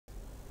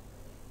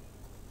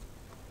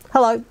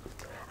Hello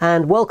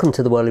and welcome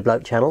to the Whirly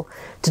Bloke channel.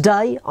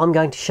 Today I'm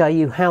going to show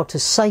you how to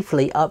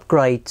safely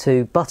upgrade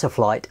to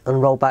Butterflight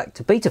and roll back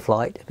to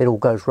Betaflight if it all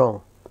goes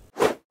wrong.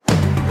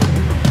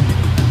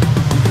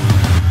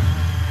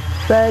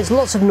 There's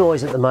lots of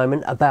noise at the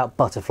moment about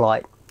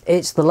Butterflight.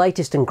 It's the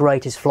latest and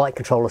greatest flight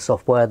controller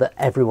software that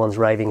everyone's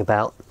raving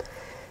about.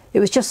 It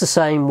was just the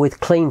same with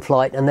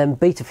CleanFlight and then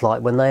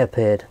Betaflight when they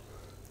appeared.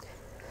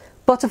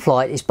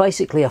 Butterflight is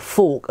basically a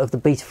fork of the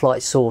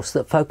Betaflight source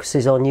that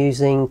focuses on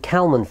using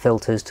Kalman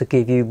filters to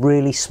give you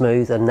really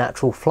smooth and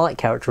natural flight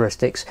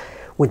characteristics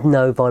with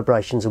no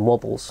vibrations and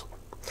wobbles.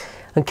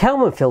 And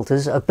Kalman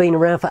filters have been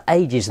around for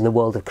ages in the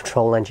world of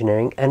control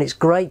engineering, and it's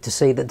great to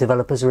see that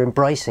developers are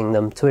embracing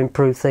them to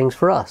improve things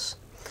for us.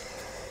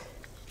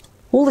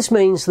 All this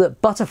means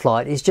that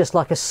Butterflight is just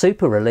like a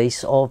super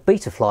release of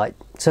Betaflight,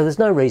 so there's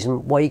no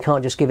reason why you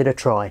can't just give it a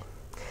try.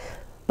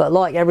 But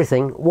like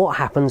everything, what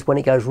happens when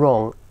it goes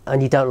wrong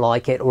and you don't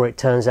like it, or it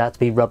turns out to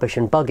be rubbish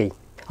and buggy?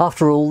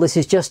 After all, this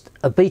is just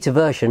a beta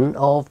version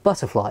of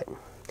Butterflight.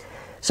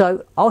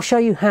 So I'll show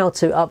you how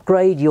to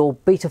upgrade your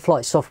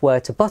Betaflight software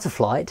to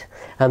Butterflight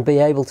and be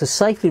able to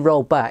safely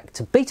roll back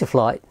to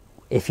Betaflight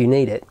if you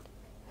need it.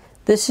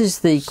 This is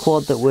the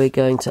quad that we're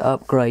going to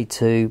upgrade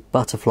to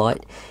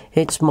Butterflight.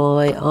 It's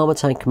my Armour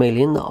Tank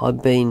Chameleon that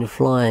I've been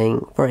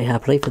flying very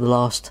happily for the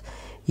last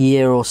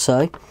year or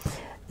so.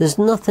 There's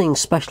nothing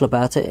special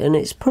about it, and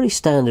it's pretty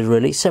standard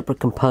really, separate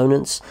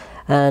components,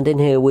 and in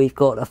here we've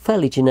got a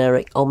fairly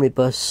generic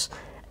Omnibus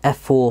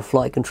F4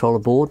 flight controller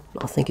board.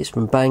 I think it's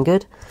from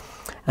Banggood,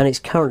 and it's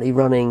currently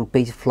running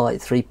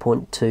Betaflight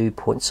 3.2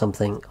 point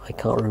something, I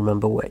can't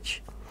remember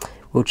which.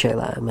 We'll check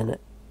that in a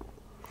minute.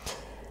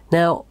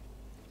 Now,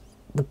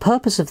 the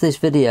purpose of this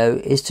video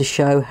is to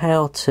show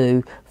how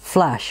to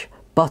flash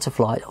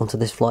Butterflight onto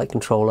this flight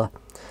controller,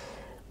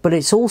 but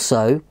it's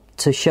also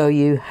to show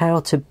you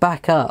how to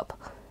back up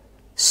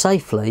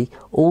safely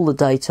all the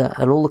data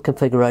and all the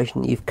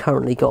configuration that you've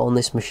currently got on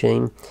this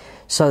machine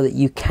so that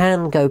you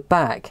can go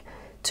back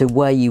to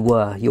where you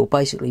were. You're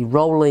basically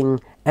rolling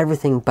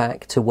everything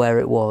back to where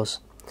it was.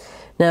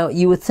 Now,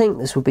 you would think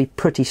this would be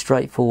pretty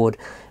straightforward,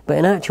 but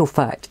in actual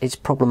fact it's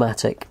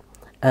problematic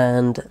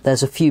and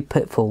there's a few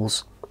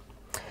pitfalls.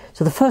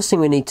 So the first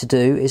thing we need to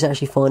do is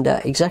actually find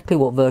out exactly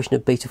what version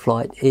of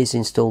Betaflight is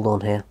installed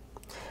on here.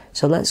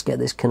 So let's get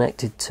this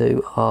connected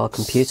to our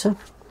computer.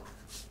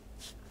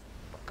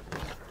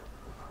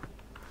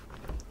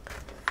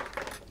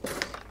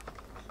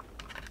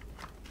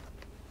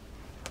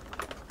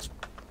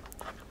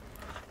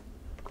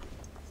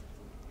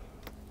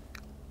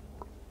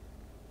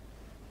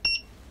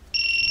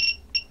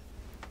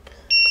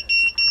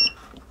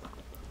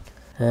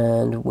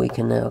 And we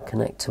can now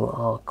connect to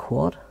our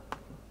quad.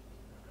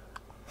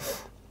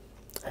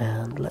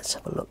 And let's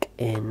have a look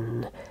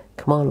in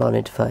command line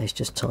interface,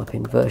 just type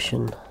in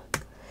version.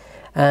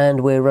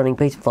 And we're running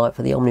Betaflight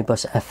for the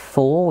Omnibus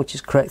F4, which is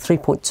correct,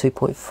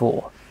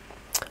 3.2.4.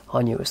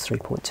 I knew it was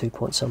 3.2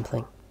 point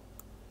something.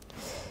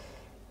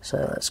 So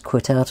let's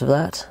quit out of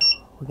that.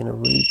 We're going to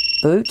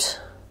reboot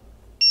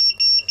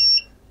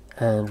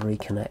and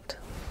reconnect.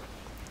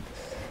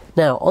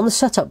 Now, on the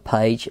setup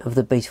page of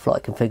the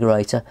Betaflight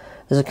configurator,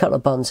 there's a couple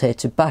of buttons here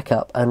to back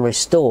up and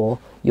restore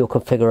your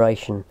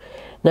configuration.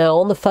 Now,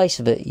 on the face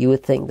of it, you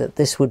would think that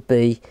this would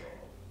be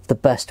the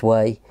best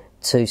way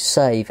to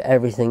save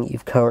everything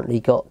you've currently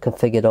got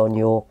configured on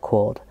your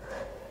quad.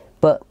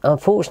 But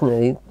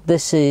unfortunately,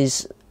 this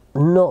is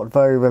not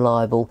very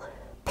reliable.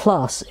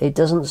 Plus, it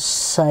doesn't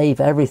save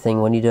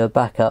everything when you do a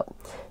backup.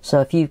 So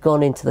if you've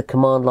gone into the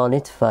command line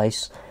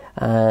interface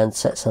and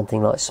set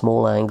something like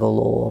small angle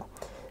or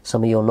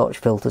some of your notch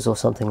filters or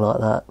something like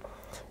that,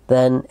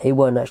 then it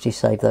won't actually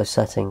save those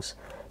settings.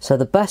 So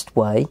the best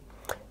way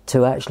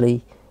to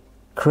actually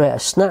create a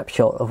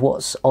snapshot of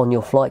what's on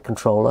your flight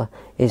controller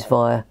is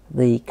via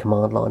the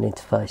command line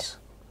interface.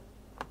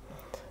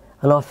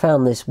 And I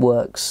found this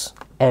works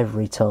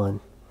every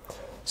time.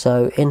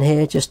 So in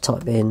here, just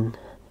type in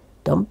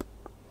dump.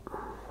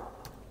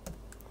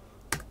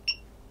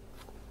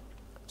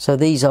 So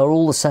these are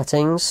all the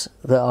settings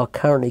that are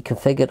currently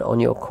configured on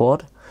your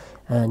quad.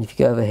 And if you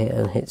go over here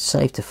and hit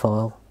save to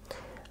file,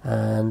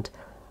 and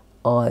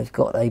I've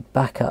got a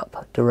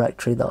backup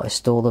directory that I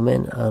store them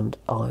in, and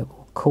I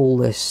will call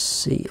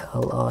this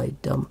CLI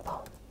dump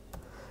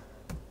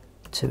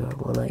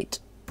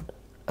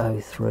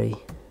 201803.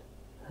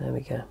 There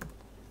we go.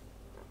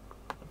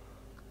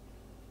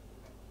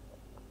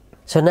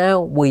 So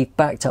now we've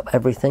backed up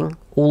everything.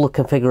 All the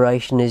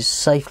configuration is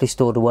safely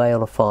stored away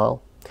on a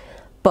file.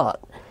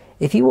 But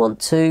if you want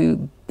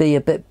to be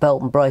a bit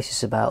belt and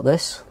braces about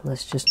this,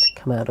 let's just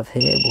come out of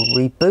here, we'll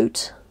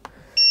reboot.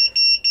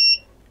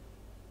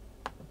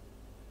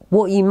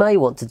 What you may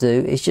want to do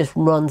is just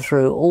run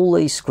through all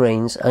these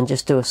screens and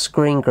just do a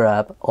screen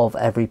grab of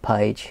every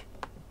page.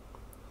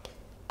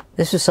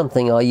 This was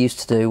something I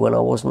used to do when I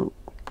wasn't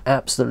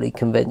absolutely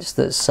convinced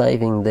that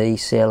saving the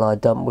CLI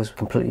dump was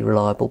completely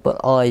reliable, but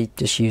I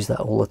just use that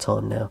all the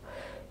time now.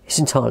 It's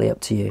entirely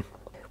up to you.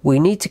 We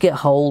need to get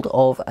hold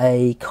of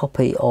a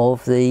copy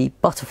of the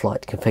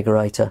Butterflight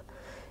configurator.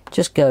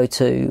 just go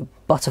to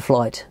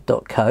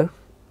butterflight.co,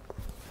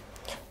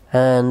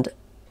 and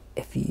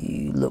if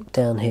you look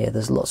down here,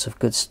 there's lots of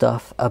good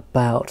stuff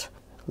about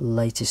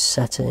latest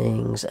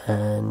settings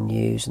and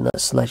news, and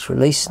that's latest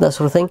releases and that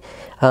sort of thing.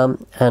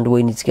 And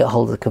we need to get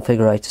hold of the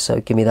configurator,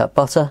 so give me that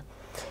butter,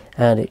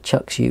 and it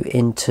chucks you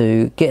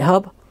into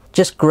GitHub.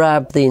 Just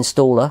grab the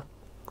installer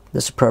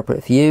that's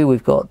appropriate for you.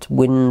 We've got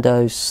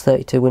Windows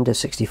 32, Windows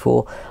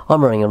 64.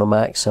 I'm running on a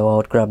Mac, so I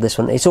would grab this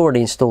one. It's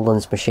already installed on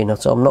this machine,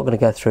 so I'm not going to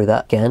go through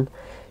that again.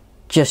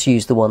 Just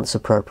use the one that's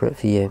appropriate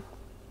for you.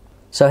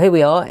 So here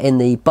we are in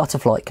the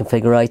Butterflight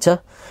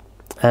configurator,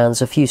 and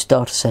there's a few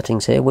starter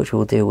settings here which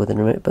we'll deal with in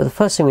a minute, but the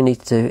first thing we need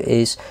to do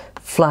is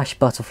flash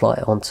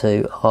Butterflight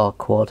onto our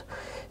quad.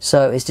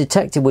 So it's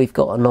detected we've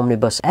got an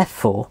Omnibus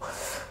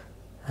F4,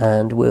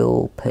 and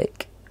we'll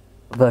pick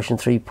version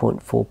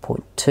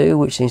 3.4.2,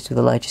 which seems to be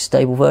the latest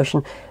stable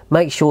version.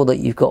 Make sure that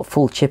you've got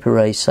full chip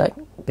erase set,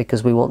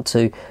 because we want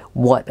to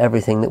wipe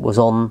everything that was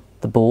on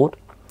the board.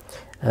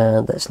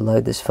 And let's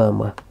load this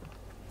firmware.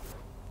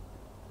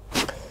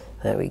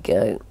 There we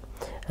go.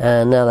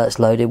 And now that's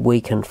loaded, we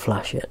can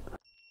flash it.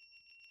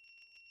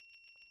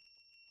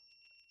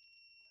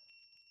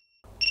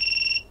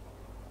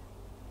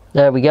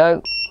 There we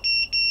go.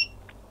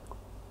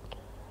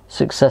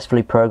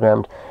 Successfully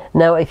programmed.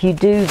 Now, if you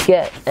do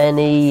get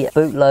any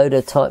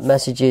bootloader type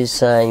messages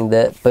saying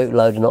that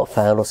bootloader not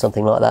found or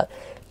something like that,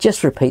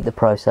 just repeat the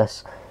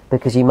process,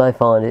 because you may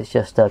find it's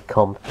just a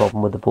comp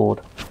problem with the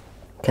board.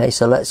 Okay,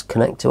 so let's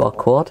connect to our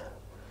quad.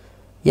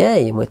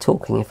 Yay, and we're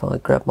talking. If I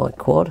grab my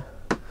quad,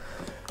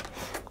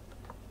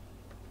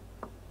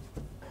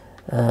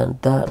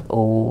 and that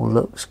all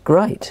looks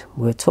great.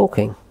 We're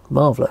talking.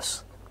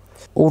 Marvellous.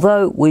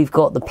 Although we've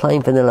got the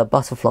plain vanilla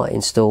Butterflight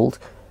installed,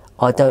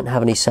 I don't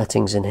have any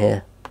settings in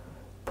here.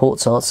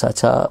 Ports aren't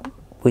set up.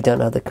 We don't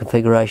have the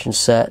configuration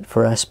set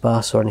for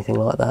S-Bus or anything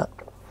like that.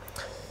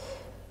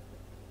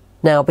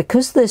 Now,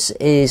 because this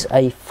is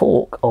a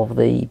fork of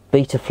the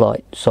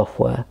Betaflight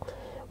software,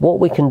 what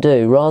we can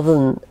do, rather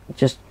than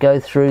just go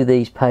through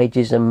these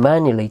pages and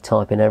manually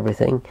type in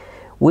everything,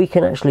 we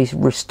can actually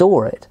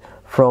restore it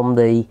from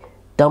the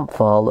dump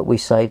file that we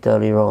saved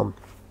earlier on.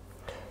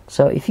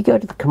 So if you go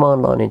to the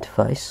command line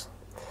interface,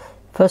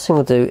 first thing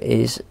we'll do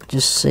is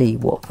just see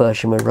what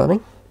version we're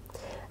running.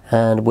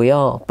 And we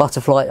are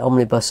Butterflight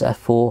Omnibus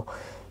F4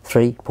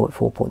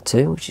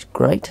 3.4.2, which is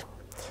great.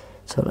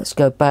 So let's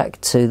go back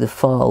to the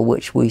file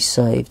which we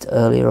saved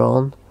earlier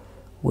on,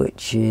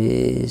 which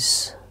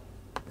is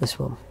this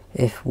one.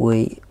 If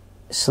we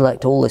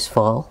select all this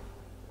file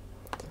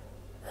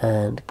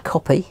and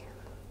copy,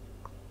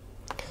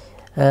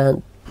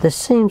 and this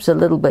seems a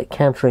little bit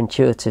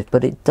counterintuitive,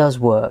 but it does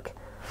work.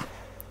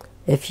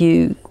 If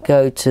you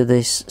go to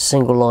this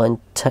single line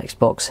text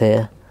box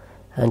here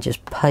and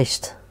just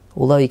paste,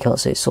 although you can't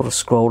see, it's sort of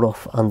scrolled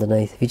off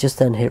underneath. If you just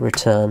then hit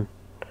return,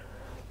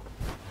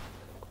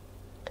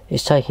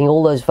 it's taking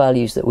all those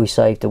values that we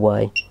saved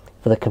away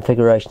for the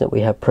configuration that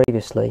we had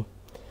previously,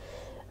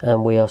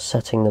 and we are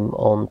setting them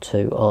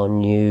onto our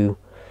new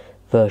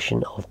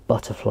version of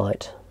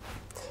Butterflight.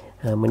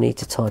 And we need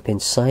to type in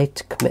save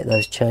to commit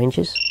those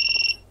changes.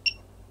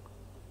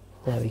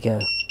 There we go.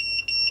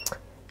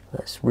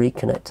 Let's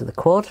reconnect to the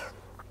quad,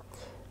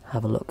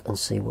 have a look and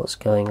see what's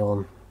going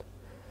on.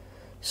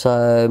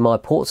 So my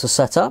ports are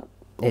set up.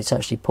 It's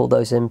actually pulled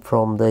those in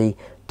from the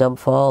dump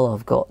file.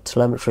 I've got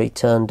telemetry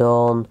turned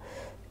on.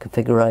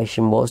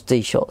 Configuration was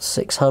D-Shot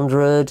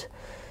 600.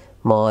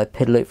 My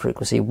PID loop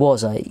frequency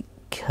was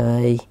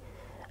 8K,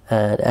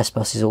 and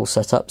S-Bus is all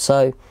set up.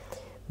 So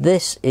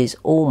this is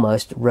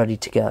almost ready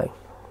to go.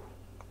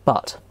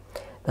 But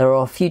there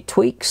are a few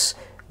tweaks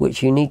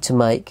which you need to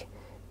make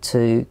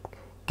to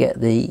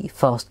get the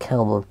fast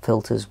Kalman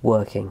filters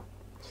working.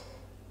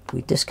 If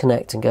we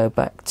disconnect and go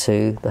back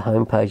to the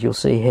home page, you'll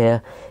see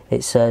here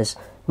it says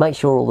make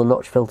sure all the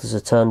notch filters are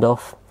turned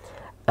off,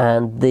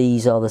 and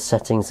these are the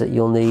settings that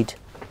you'll need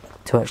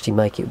to actually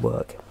make it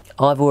work.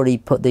 I've already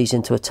put these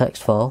into a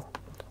text file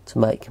to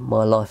make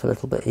my life a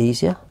little bit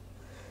easier,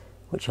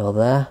 which are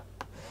there,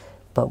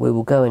 but we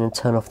will go in and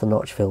turn off the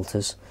notch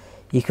filters.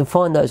 You can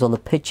find those on the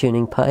PID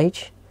tuning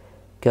page.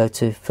 Go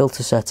to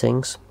filter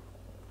settings,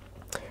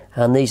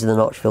 and these are the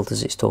notch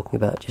filters it's talking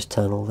about. Just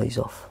turn all these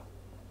off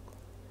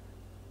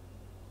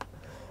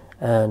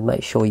and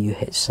make sure you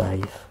hit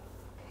save.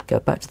 Go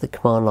back to the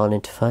command line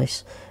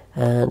interface,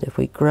 and if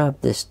we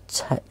grab this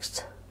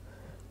text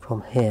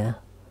from here,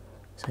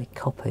 say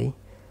copy,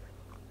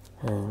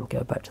 and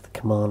go back to the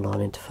command line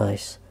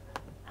interface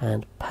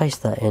and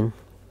paste that in,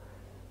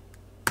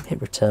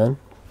 hit return,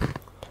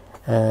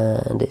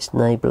 and it's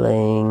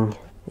enabling,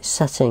 it's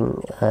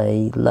setting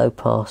a low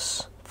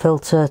pass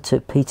filter to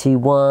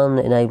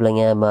PT1, enabling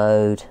air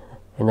mode,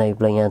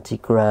 enabling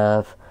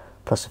anti-grav,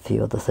 plus a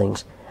few other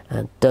things.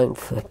 And don't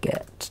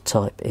forget to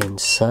type in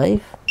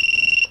save.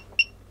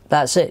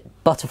 That's it.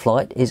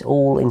 Butterflight is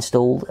all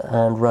installed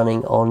and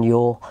running on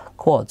your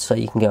quad, so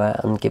you can go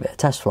out and give it a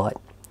test flight.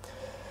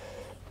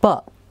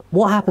 But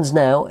what happens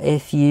now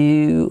if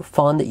you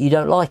find that you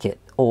don't like it,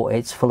 or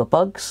it's full of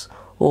bugs,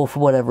 or for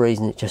whatever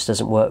reason it just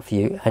doesn't work for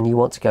you and you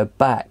want to go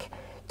back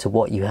to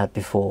what you had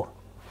before.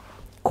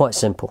 Quite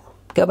simple.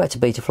 Go back to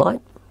Betaflight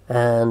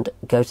and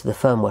go to the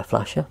firmware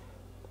flasher.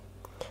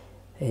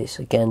 It's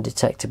again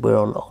detected we're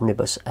on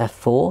Omnibus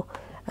F4,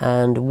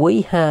 and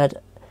we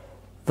had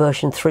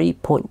version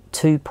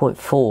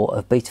 3.2.4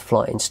 of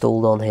Betaflight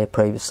installed on here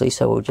previously,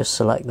 so we'll just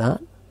select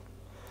that.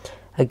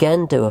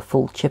 Again, do a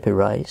full chip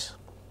erase.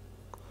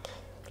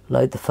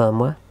 Load the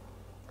firmware.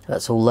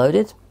 That's all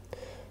loaded.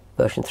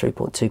 Version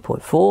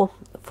 3.2.4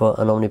 for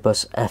an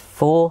Omnibus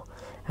F4,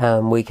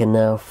 and we can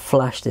now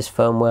flash this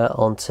firmware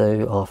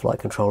onto our flight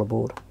controller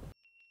board.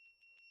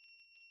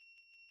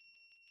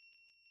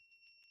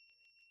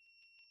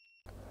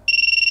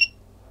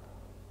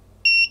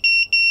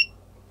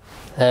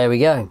 There we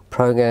go,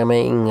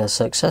 programming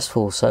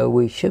successful, so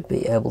we should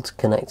be able to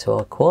connect to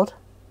our quad.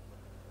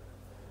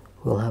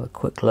 We'll have a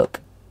quick look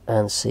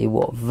and see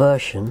what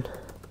version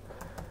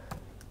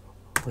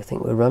we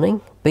think we're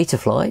running.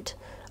 Betaflight,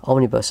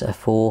 Omnibus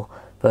F4,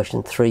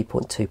 version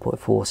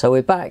 3.2.4. So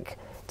we're back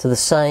to the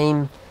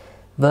same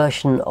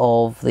version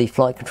of the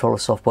flight controller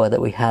software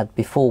that we had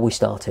before we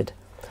started.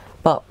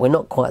 But we're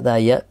not quite there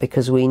yet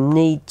because we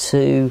need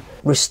to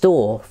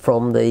restore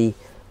from the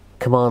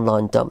command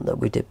line dump that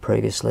we did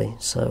previously.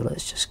 So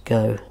let's just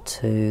go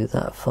to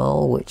that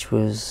file, which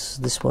was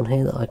this one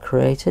here that I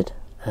created,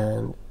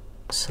 and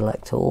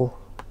select all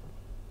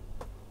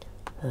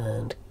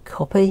and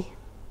copy.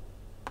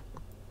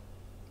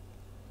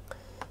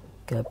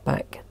 Go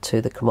back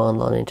to the command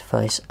line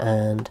interface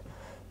and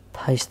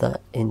paste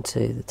that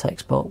into the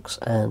text box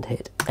and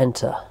hit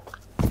enter.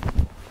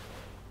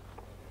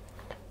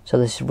 So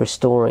this is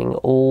restoring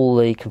all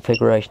the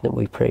configuration that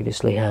we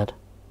previously had.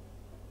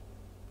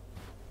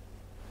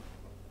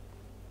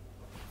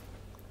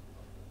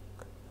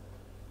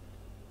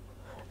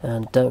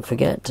 And don't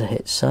forget to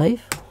hit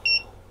save.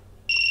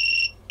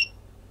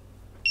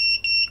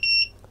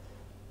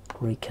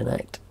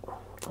 Reconnect,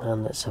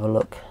 and let's have a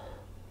look.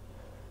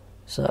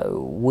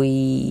 So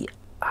we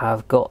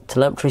have got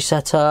telemetry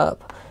set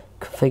up,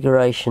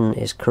 configuration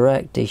is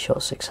correct,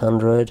 D-Shot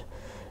 600,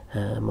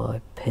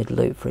 my PID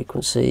loop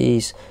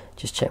frequencies,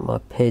 just check my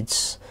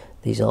PIDs,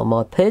 these are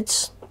my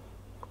PIDs,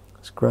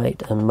 that's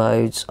great, and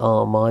modes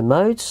are my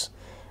modes,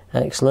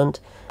 excellent.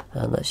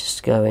 And let's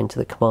just go into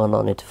the command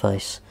line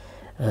interface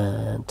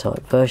and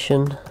type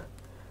version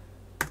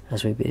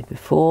as we did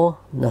before.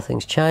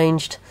 Nothing's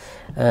changed,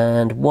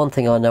 and one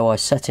thing I know I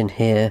set in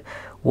here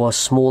was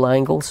small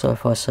angle, so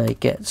if I say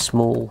get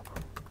small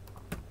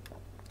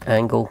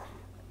angle,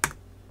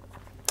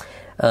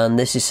 and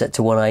this is set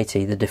to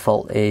 180, the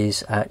default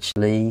is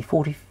actually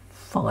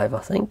 45 I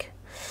think,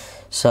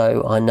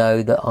 so I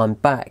know that I'm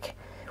back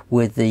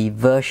with the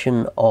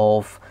version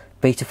of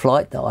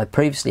Betaflight that I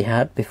previously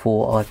had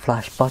before I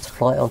flashed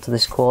Butterflight onto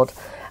this quad,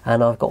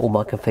 and I've got all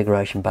my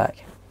configuration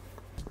back.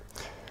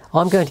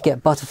 I'm going to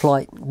get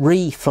Butterflight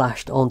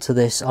re-flashed onto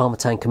this Armour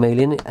Tank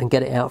Chameleon and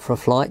get it out for a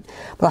flight,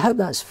 but I hope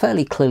that's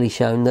fairly clearly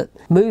shown that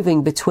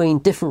moving between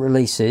different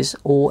releases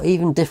or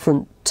even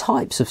different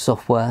types of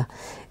software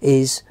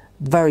is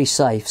very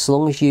safe, so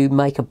long as you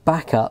make a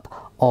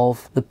backup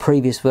of the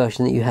previous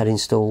version that you had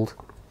installed,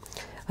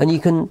 and you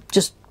can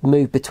just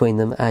move between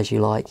them as you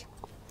like.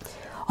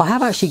 I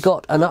have actually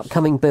got an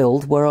upcoming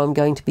build where I'm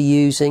going to be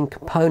using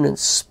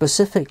components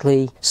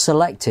specifically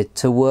selected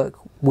to work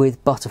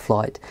with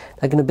Butterflight.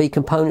 They're going to be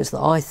components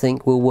that I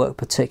think will work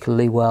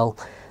particularly well,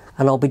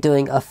 and I'll be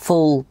doing a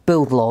full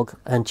build log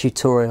and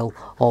tutorial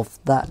of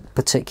that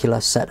particular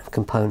set of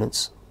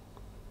components.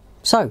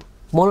 So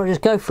why not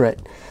just go for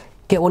it?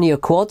 Get one of your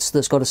quads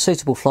that's got a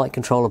suitable flight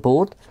controller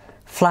board,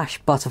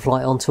 flash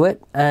Butterflight onto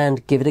it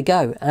and give it a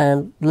go,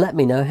 and let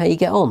me know how you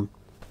get on.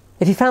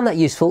 If you found that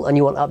useful and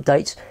you want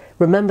updates,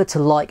 remember to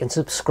like and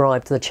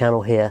subscribe to the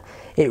channel here.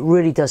 It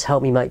really does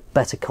help me make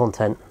better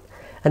content.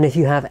 And if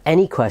you have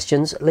any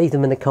questions, leave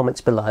them in the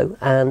comments below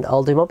and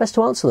I'll do my best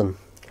to answer them.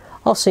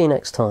 I'll see you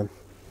next time.